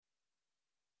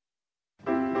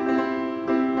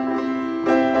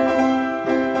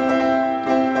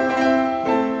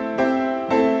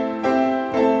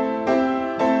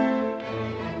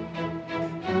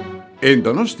En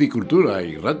Donosti Cultura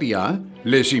y Ratia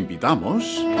les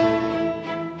invitamos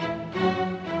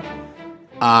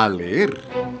a leer.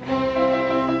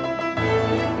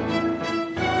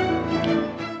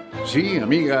 Sí,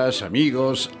 amigas,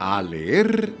 amigos, a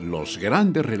leer los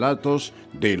grandes relatos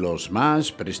de los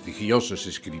más prestigiosos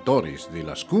escritores de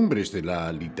las cumbres de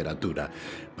la literatura.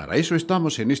 Para eso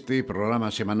estamos en este programa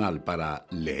semanal, para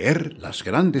leer las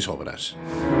grandes obras.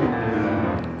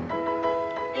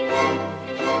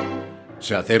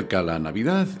 Se acerca la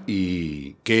Navidad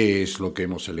y ¿qué es lo que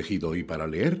hemos elegido hoy para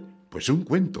leer? Pues un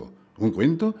cuento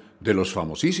de los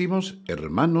famosísimos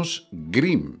hermanos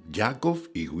Grimm, Jacob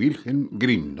y Wilhelm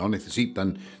Grimm, no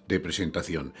necesitan de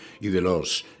presentación, y de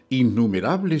los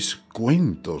innumerables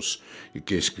cuentos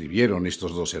que escribieron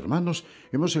estos dos hermanos,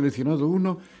 hemos seleccionado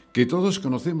uno que todos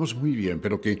conocemos muy bien,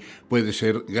 pero que puede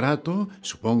ser grato,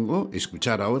 supongo,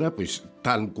 escuchar ahora, pues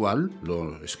tal cual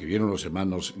lo escribieron los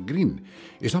hermanos Grimm.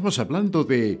 Estamos hablando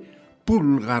de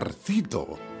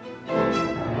Pulgarcito.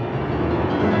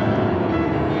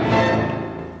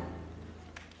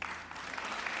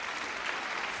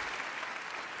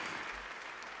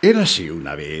 Érase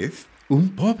una vez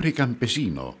un pobre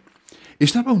campesino.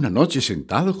 Estaba una noche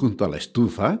sentado junto a la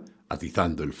estufa,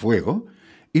 atizando el fuego,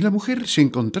 y la mujer se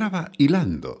encontraba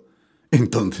hilando.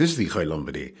 Entonces dijo el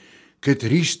hombre: «Qué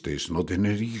triste es no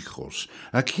tener hijos.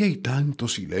 Aquí hay tanto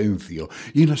silencio,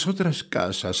 y en las otras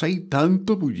casas hay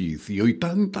tanto bullicio y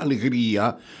tanta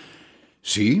alegría».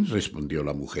 «Sí», respondió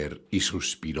la mujer, y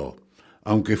suspiró.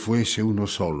 «Aunque fuese uno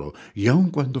solo, y aun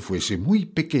cuando fuese muy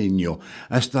pequeño,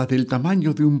 hasta del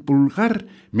tamaño de un pulgar,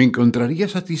 me encontraría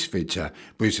satisfecha,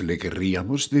 pues le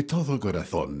querríamos de todo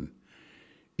corazón».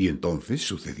 Y entonces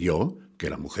sucedió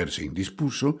que la mujer se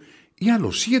indispuso, y a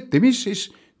los 7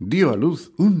 meses dio a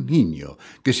luz un niño,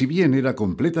 que si bien era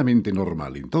completamente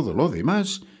normal en todo lo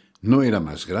demás, no era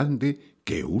más grande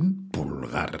que un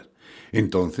pulgar.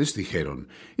 Entonces dijeron: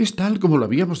 «Es tal como lo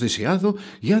habíamos deseado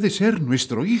y ha de ser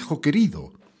nuestro hijo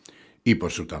querido». Y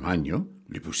por su tamaño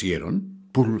le pusieron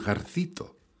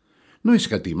Pulgarcito. No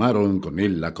escatimaron con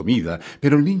él la comida,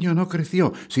 pero el niño no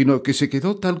creció, sino que se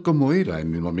quedó tal como era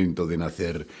en el momento de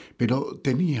nacer. Pero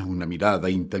tenía una mirada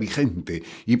inteligente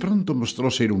y pronto mostró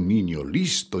ser un niño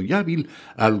listo y hábil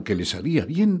al que le salía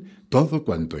bien todo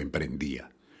cuanto emprendía.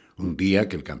 Un día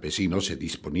que el campesino se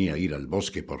disponía a ir al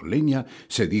bosque por leña,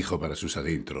 se dijo para sus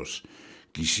adentros: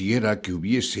 «Quisiera que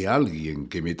hubiese alguien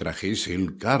que me trajese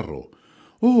el carro».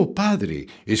 «Oh, padre»,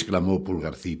 exclamó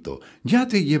Pulgarcito, «ya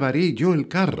te llevaré yo el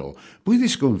carro.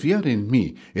 Puedes confiar en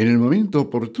mí. En el momento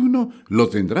oportuno lo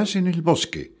tendrás en el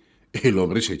bosque». El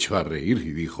hombre se echó a reír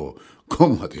y dijo: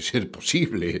 «¿Cómo ha de ser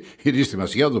posible? Eres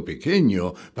demasiado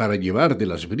pequeño para llevar de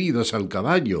las bridas al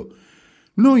caballo».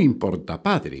 «No importa,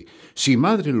 padre. Si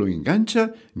madre lo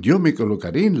engancha, yo me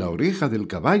colocaré en la oreja del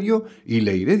caballo y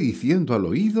le iré diciendo al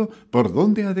oído por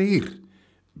dónde ha de ir».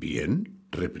 «Bien»,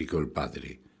 replicó el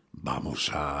padre,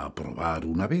 «vamos a probar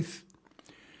una vez».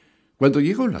 Cuando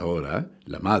llegó la hora,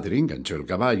 la madre enganchó el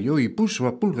caballo y puso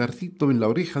a Pulgarcito en la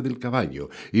oreja del caballo,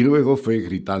 y luego fue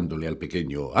gritándole al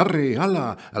pequeño: «¡Arre,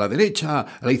 ala! ¡A la derecha!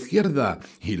 ¡A la izquierda!»,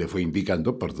 y le fue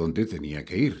indicando por dónde tenía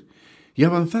que ir. Y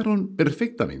avanzaron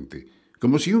perfectamente,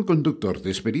 como si un conductor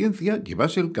de experiencia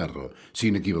llevase el carro,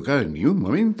 sin equivocar en ni un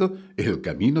momento, el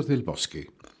camino del bosque.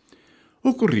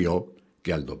 Ocurrió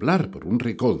que al doblar por un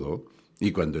recodo,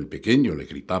 y cuando el pequeño le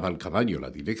gritaba al caballo la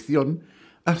dirección,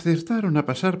 acertaron a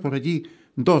pasar por allí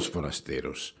 2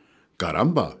 forasteros.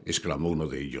 «¡Caramba!», exclamó uno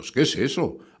de ellos, «¿qué es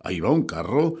eso? Ahí va un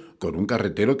carro con un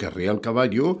carretero que arrea al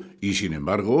caballo y, sin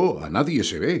embargo, a nadie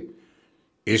se ve».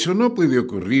 «Eso no puede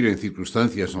ocurrir en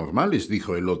circunstancias normales»,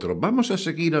 dijo el otro. «Vamos a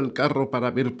seguir al carro para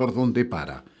ver por dónde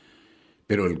para».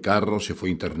 Pero el carro se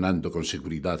fue internando con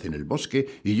seguridad en el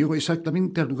bosque y llegó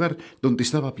exactamente al lugar donde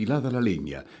estaba apilada la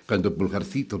leña. Cuando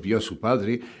Pulgarcito vio a su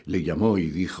padre, le llamó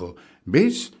y dijo: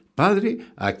 «¿Ves,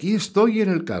 padre? Aquí estoy en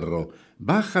el carro.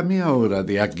 Bájame ahora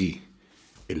de aquí».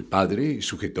 El padre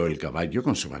sujetó el caballo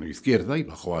con su mano izquierda y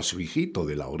bajó a su hijito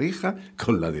de la oreja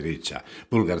con la derecha.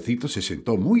 Pulgarcito se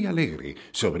sentó muy alegre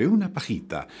sobre una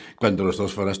pajita. Cuando los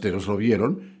 2 forasteros lo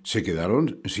vieron, se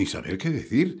quedaron sin saber qué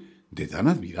decir, de tan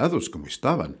admirados como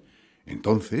estaban.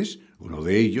 Entonces uno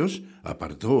de ellos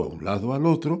apartó a un lado al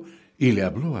otro y le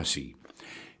habló así: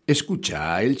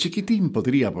 «Escucha, el chiquitín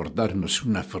podría aportarnos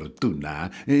una fortuna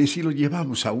si lo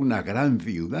llevamos a una gran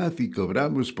ciudad y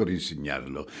cobramos por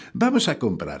enseñarlo. Vamos a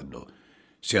comprarlo».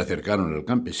 Se acercaron al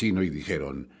campesino y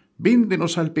dijeron: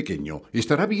 «Véndenos al pequeño,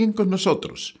 estará bien con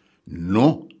nosotros».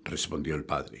 «No», respondió el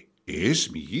padre,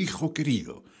 «es mi hijo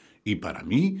querido, y para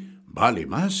mí vale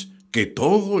más que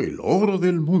todo el oro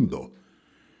del mundo».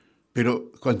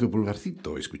 Pero cuando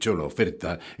Pulgarcito escuchó la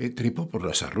oferta, trepó por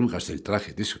las arrugas del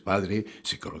traje de su padre,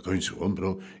 se colocó en su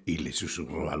hombro y le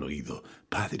susurró al oído: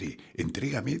 «Padre,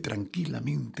 entrégame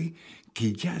tranquilamente,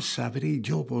 que ya sabré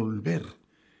yo volver».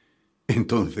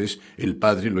 Entonces el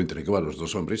padre lo entregó a los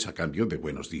dos hombres a cambio de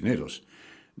buenos dineros.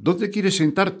 «¿Dónde quieres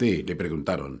sentarte?», le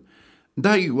preguntaron.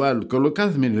 «Da igual,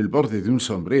 colocadme en el borde de un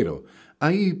sombrero.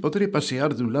 Ahí podré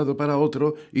pasear de un lado para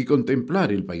otro y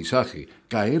contemplar el paisaje.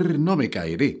 Caer no me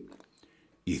caeré».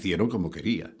 Hicieron como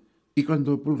quería, y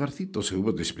cuando Pulgarcito se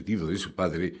hubo despedido de su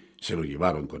padre, se lo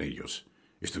llevaron con ellos.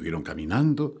 Estuvieron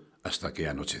caminando hasta que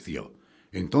anocheció.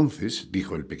 Entonces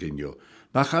dijo el pequeño: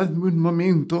 «Bajadme un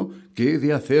momento, que he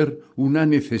de hacer una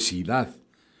necesidad».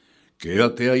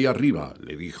 «Quédate ahí arriba»,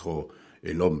 le dijo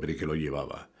el hombre que lo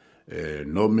llevaba.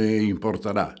 «No me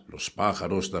importará. Los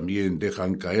pájaros también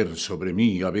dejan caer sobre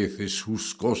mí a veces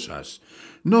sus cosas».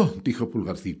 «No», dijo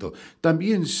Pulgarcito,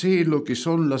 «también sé lo que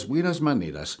son las buenas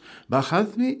maneras.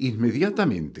 Bajadme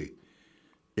inmediatamente».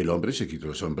 El hombre se quitó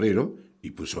el sombrero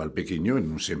y puso al pequeño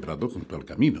en un sembrado junto al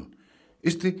camino.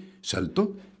 Este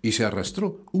saltó y se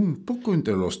arrastró un poco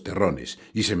entre los terrones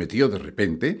y se metió de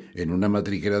repente en una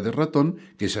madriguera de ratón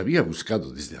que se había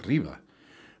buscado desde arriba.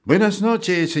 «Buenas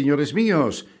noches, señores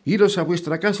míos. Iros a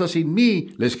vuestra casa sin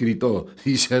mí», les gritó,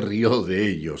 y se rió de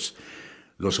ellos.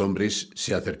 Los hombres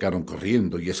se acercaron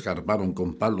corriendo y escarbaron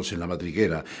con palos en la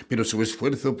madriguera, pero su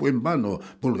esfuerzo fue en vano.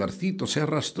 Pulgarcito se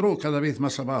arrastró cada vez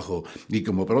más abajo, y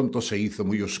como pronto se hizo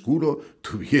muy oscuro,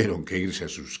 tuvieron que irse a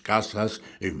sus casas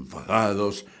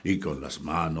enfadados y con las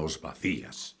manos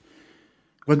vacías.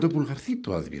 Cuando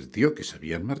Pulgarcito advirtió que se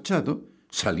habían marchado,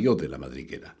 salió de la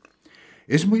madriguera.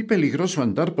 «Es muy peligroso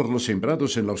andar por los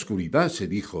sembrados en la oscuridad», se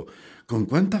dijo. «Con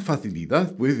cuánta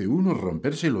facilidad puede uno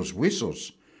romperse los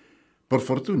huesos». Por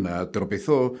fortuna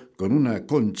tropezó con una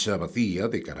concha vacía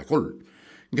de caracol.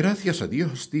 «Gracias a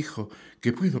Dios», dijo,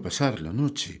 «que puedo pasar la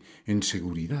noche en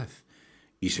seguridad».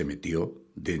 Y se metió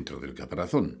dentro del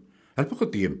caparazón. Al poco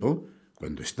tiempo,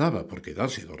 cuando estaba por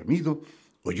quedarse dormido,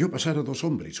 oyó pasar a dos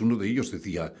hombres. Uno de ellos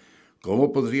decía: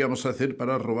 «¿Cómo podríamos hacer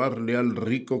para robarle al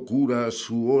rico cura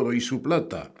su oro y su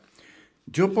plata?».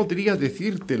 «Yo podría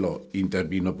decírtelo»,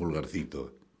 intervino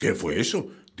Pulgarcito. «¿Qué fue eso?»,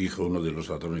 dijo uno de los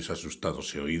ladrones asustado.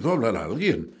 «¿Se ha oído hablar a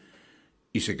alguien?».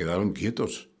 Y se quedaron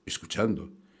quietos, escuchando.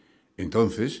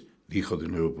 Entonces dijo de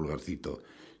nuevo Pulgarcito: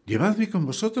 «Llevadme con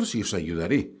vosotros y os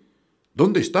ayudaré».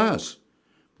 «¿Dónde estás?».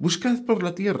 «Buscad por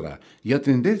la tierra y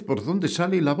atended por dónde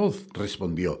sale la voz»,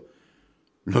 respondió.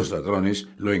 Los ladrones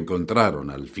lo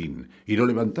encontraron al fin y lo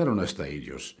levantaron hasta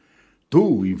ellos.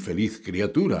 «Tú, infeliz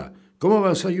criatura, ¿cómo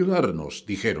vas a ayudarnos?»,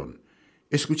 dijeron.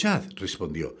 «Escuchad»,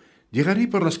 respondió, «llegaré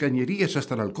por las cañerías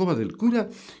hasta la alcoba del cura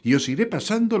y os iré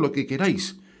pasando lo que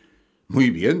queráis».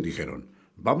 «Muy bien», dijeron,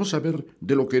 «vamos a ver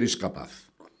de lo que eres capaz».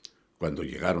 Cuando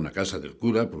llegaron a casa del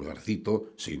cura,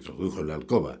 Pulgarcito se introdujo en la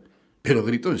alcoba, pero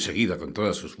gritó enseguida con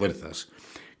todas sus fuerzas: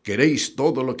 «¿Queréis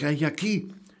todo lo que hay aquí?».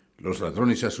 Los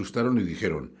ladrones se asustaron y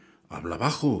dijeron: «Habla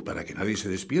bajo para que nadie se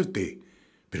despierte».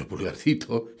 Pero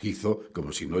Pulgarcito hizo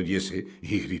como si no oyese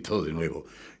y gritó de nuevo: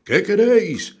 «¿Qué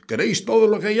queréis? ¿Queréis todo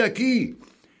lo que hay aquí?».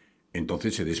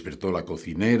 Entonces se despertó la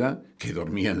cocinera, que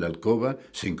dormía en la alcoba,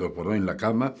 se incorporó en la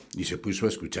cama y se puso a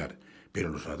escuchar. Pero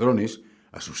los ladrones,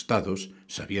 asustados,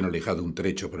 se habían alejado un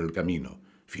trecho por el camino.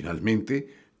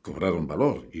 Finalmente cobraron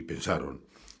valor y pensaron: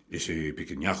 «Ese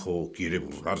pequeñajo quiere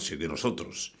burlarse de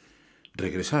nosotros».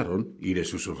 Regresaron y le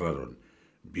susurraron: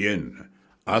 «Bien,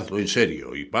 hazlo en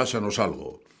serio y pásanos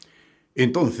algo».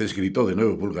 Entonces gritó de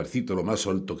nuevo Pulgarcito lo más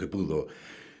alto que pudo: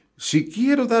 «Si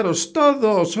quiero daros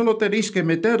todo, solo tenéis que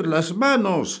meter las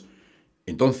manos».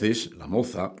 Entonces la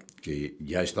moza, que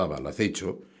ya estaba al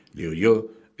acecho, le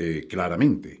oyó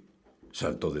claramente.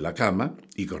 Saltó de la cama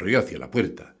y corrió hacia la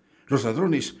puerta. Los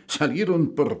ladrones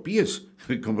salieron por pies,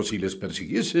 como si les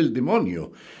persiguiese el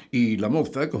demonio, y la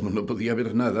moza, como no podía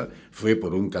ver nada, fue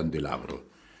por un candelabro.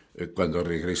 Cuando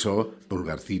regresó,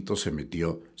 Pulgarcito se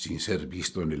metió sin ser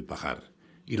visto en el pajar.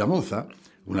 Y la moza,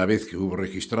 una vez que hubo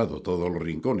registrado todos los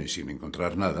rincones sin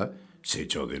encontrar nada, se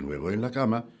echó de nuevo en la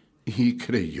cama y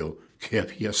creyó que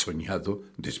había soñado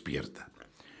despierta.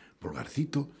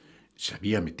 Pulgarcito se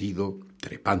había metido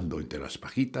trepando entre las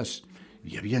pajitas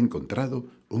y había encontrado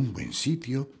un buen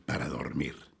sitio para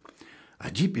dormir.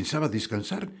 Allí pensaba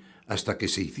descansar hasta que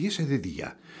se hiciese de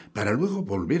día, para luego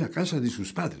volver a casa de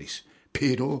sus padres.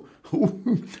 Pero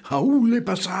aún le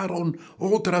pasaron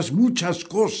otras muchas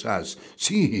cosas.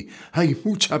 Sí, hay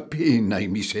mucha pena y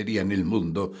miseria en el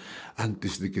mundo.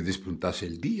 Antes de que despuntase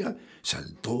el día,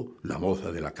 saltó la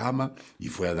moza de la cama y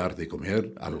fue a dar de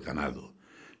comer al ganado.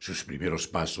 Sus primeros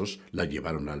pasos la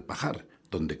llevaron al pajar,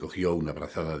 donde cogió una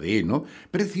brazada de heno,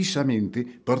 precisamente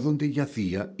por donde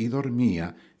yacía y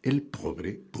dormía el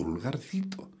pobre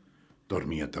Pulgarcito.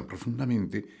 Dormía tan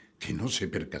profundamente que no se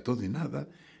percató de nada,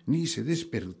 ni se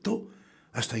despertó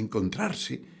hasta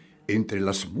encontrarse entre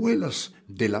las muelas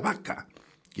de la vaca,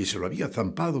 que se lo había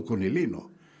zampado con el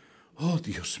heno. «¡Oh,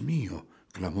 Dios mío!»,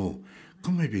 clamó,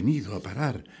 «¿cómo he venido a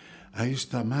parar a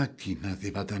esta máquina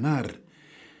de batanar?».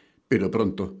 Pero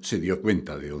pronto se dio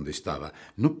cuenta de dónde estaba.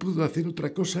 No pudo hacer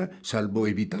otra cosa salvo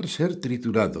evitar ser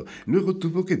triturado. Luego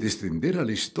tuvo que descender al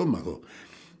estómago.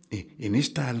 «En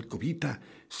esta alcobita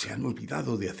se han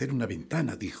olvidado de hacer una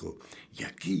ventana», dijo, «y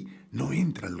aquí no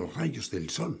entran los rayos del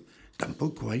sol,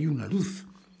 tampoco hay una luz».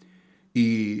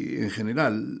 Y, en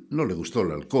general, no le gustó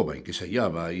la alcoba en que se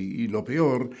hallaba, y lo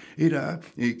peor era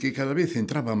que cada vez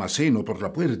entraba más heno por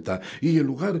la puerta, y el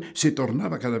lugar se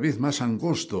tornaba cada vez más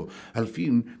angosto. Al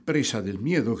fin, presa del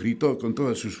miedo, gritó con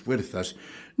todas sus fuerzas: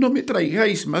 «¡No me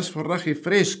traigáis más forraje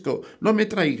fresco! ¡No me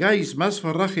traigáis más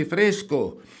forraje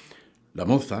fresco!». La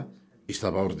moza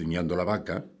estaba ordeñando la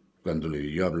vaca cuando le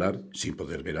oyó hablar sin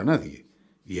poder ver a nadie,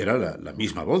 y era la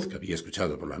misma voz que había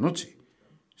escuchado por la noche.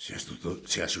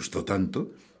 Se asustó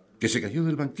tanto que se cayó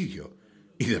del banquillo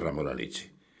y derramó la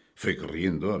leche. Fue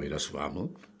corriendo a ver a su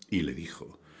amo y le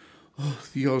dijo: «¡Oh,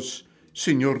 Dios,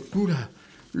 señor cura,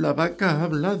 la vaca ha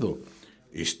hablado!».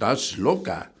 «Estás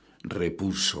loca»,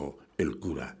 repuso el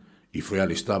cura, y fue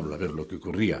al establo a ver lo que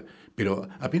ocurría, pero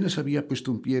apenas había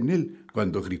puesto un pie en él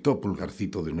cuando gritó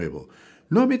Pulgarcito de nuevo: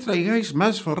 «¡No me traigáis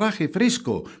más forraje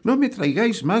fresco! ¡No me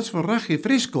traigáis más forraje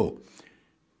fresco!».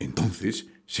 Entonces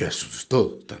se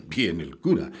asustó también el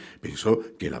cura. Pensó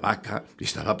que la vaca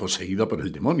estaba poseída por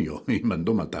el demonio y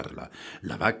mandó matarla.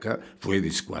 La vaca fue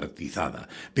descuartizada,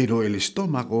 pero el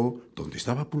estómago, donde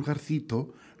estaba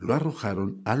Pulgarcito, lo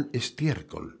arrojaron al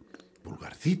estiércol.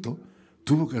 Pulgarcito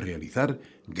tuvo que realizar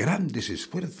grandes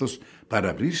esfuerzos para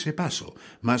abrirse paso,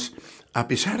 mas, a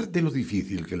pesar de lo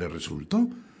difícil que le resultó,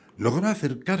 logró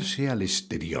acercarse al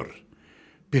exterior.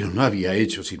 Pero no había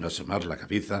hecho sino asomar la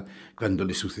cabeza cuando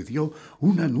le sucedió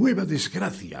una nueva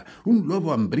desgracia. Un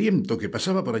lobo hambriento que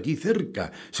pasaba por allí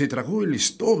cerca se tragó el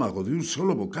estómago de un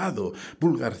solo bocado.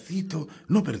 Pulgarcito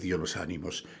no perdió los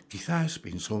ánimos. Quizás,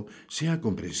 pensó, sea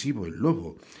comprensivo el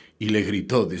lobo, y le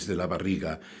gritó desde la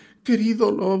barriga: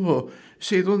 «Querido lobo,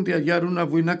 sé dónde hallar una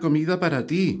buena comida para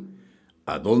ti».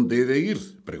 «¿A dónde he de ir?»,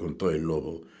 preguntó el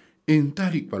lobo. «En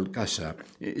tal y cual casa.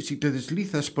 Si te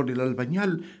deslizas por el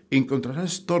albañal,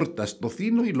 encontrarás tortas,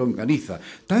 tocino y longaniza,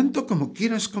 tanto como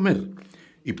quieras comer».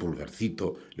 Y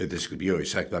Pulgarcito le describió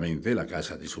exactamente la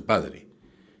casa de su padre.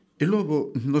 El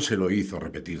lobo no se lo hizo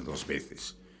repetir 2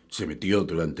 veces. Se metió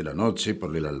durante la noche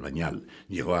por el albañal,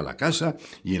 llegó a la casa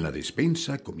y en la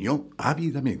despensa comió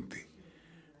ávidamente.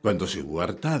 Cuando se hubo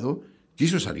hartado,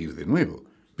 quiso salir de nuevo,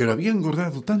 pero había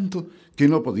engordado tanto que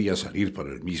no podía salir por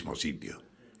el mismo sitio.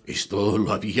 Esto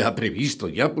lo había previsto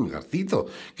ya Pulgarcito,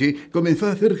 que comenzó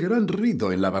a hacer gran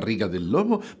ruido en la barriga del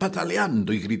lobo,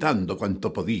 pataleando y gritando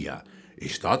cuanto podía.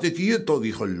 «Estate quieto»,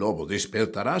 dijo el lobo,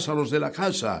 «despertarás a los de la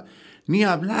casa». «Ni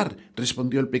hablar»,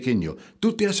 respondió el pequeño,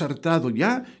 «tú te has hartado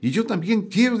ya y yo también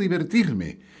quiero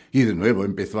divertirme». Y de nuevo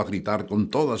empezó a gritar con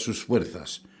todas sus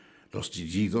fuerzas. Los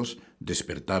chillidos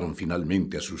despertaron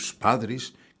finalmente a sus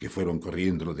padres, que fueron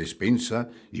corriendo a la despensa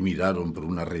y miraron por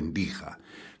una rendija.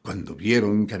 Cuando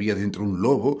vieron que había dentro un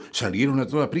lobo, salieron a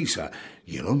toda prisa,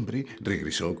 y el hombre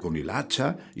regresó con el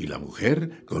hacha y la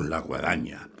mujer con la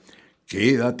guadaña.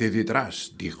 «Quédate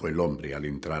detrás», dijo el hombre al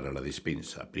entrar a la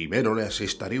despensa. «Primero le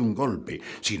asestaré un golpe.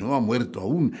 Si no ha muerto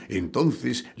aún,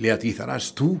 entonces le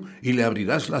atizarás tú y le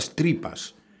abrirás las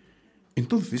tripas».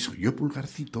 Entonces oyó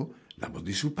Pulgarcito la voz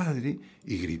de su padre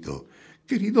y gritó: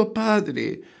 «Querido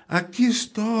padre, aquí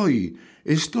estoy.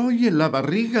 Estoy en la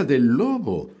barriga del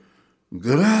lobo».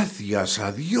 «¡Gracias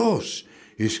a Dios!»,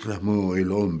 exclamó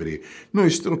el hombre.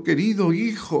 «Nuestro querido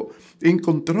hijo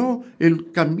encontró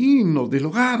el camino del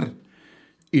hogar».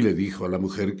 Y le dijo a la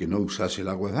mujer que no usase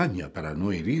la guadaña para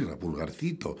no herir a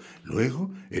Pulgarcito.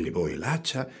 Luego elevó el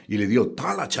hacha y le dio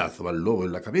tal hachazo al lobo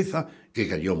en la cabeza que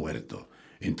cayó muerto.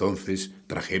 Entonces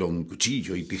trajeron un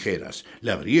cuchillo y tijeras,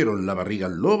 le abrieron la barriga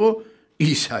al lobo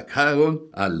y sacaron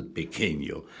al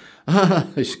pequeño. «¡Ah!»,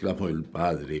 exclamó el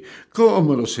padre,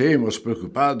 «cómo nos hemos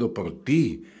preocupado por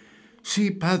ti».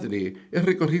 «Sí, padre, he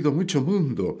recorrido mucho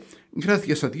mundo.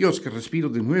 Gracias a Dios que respiro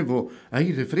de nuevo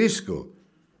aire fresco».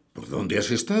 «¿Por dónde has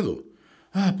estado?».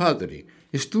 «Ah, padre,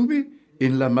 estuve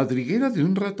en la madriguera de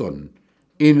un ratón,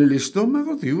 en el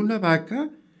estómago de una vaca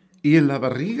y en la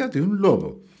barriga de un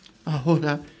lobo.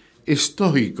 Ahora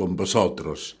estoy con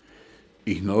vosotros.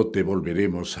 Y no te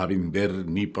volveremos a vender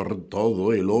ni por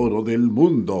todo el oro del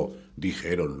mundo»,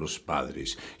 dijeron los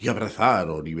padres, y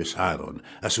abrazaron y besaron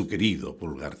a su querido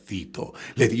Pulgarcito,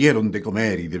 le dieron de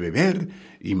comer y de beber,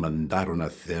 y mandaron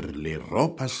hacerle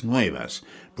ropas nuevas,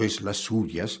 pues las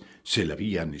suyas se le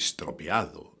habían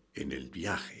estropeado en el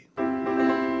viaje.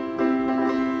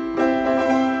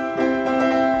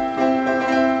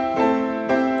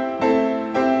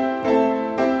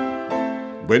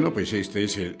 Bueno, pues este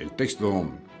es el texto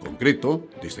concreto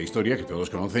de esta historia que todos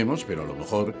conocemos, pero a lo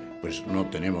mejor pues no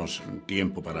tenemos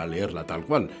tiempo para leerla tal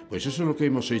cual. Pues eso es lo que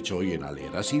hemos hecho hoy en A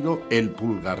Leer. Ha sido el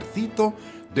Pulgarcito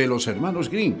de los Hermanos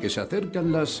Grimm, que se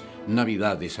acercan las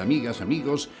Navidades. Amigas,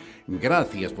 amigos,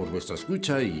 gracias por vuestra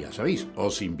escucha y ya sabéis,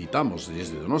 os invitamos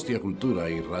desde Donostia Cultura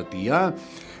y Ratia,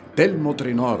 Telmo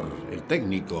Trenor, el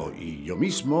técnico, y yo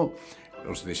mismo,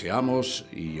 os deseamos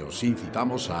y os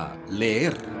incitamos a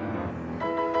leer.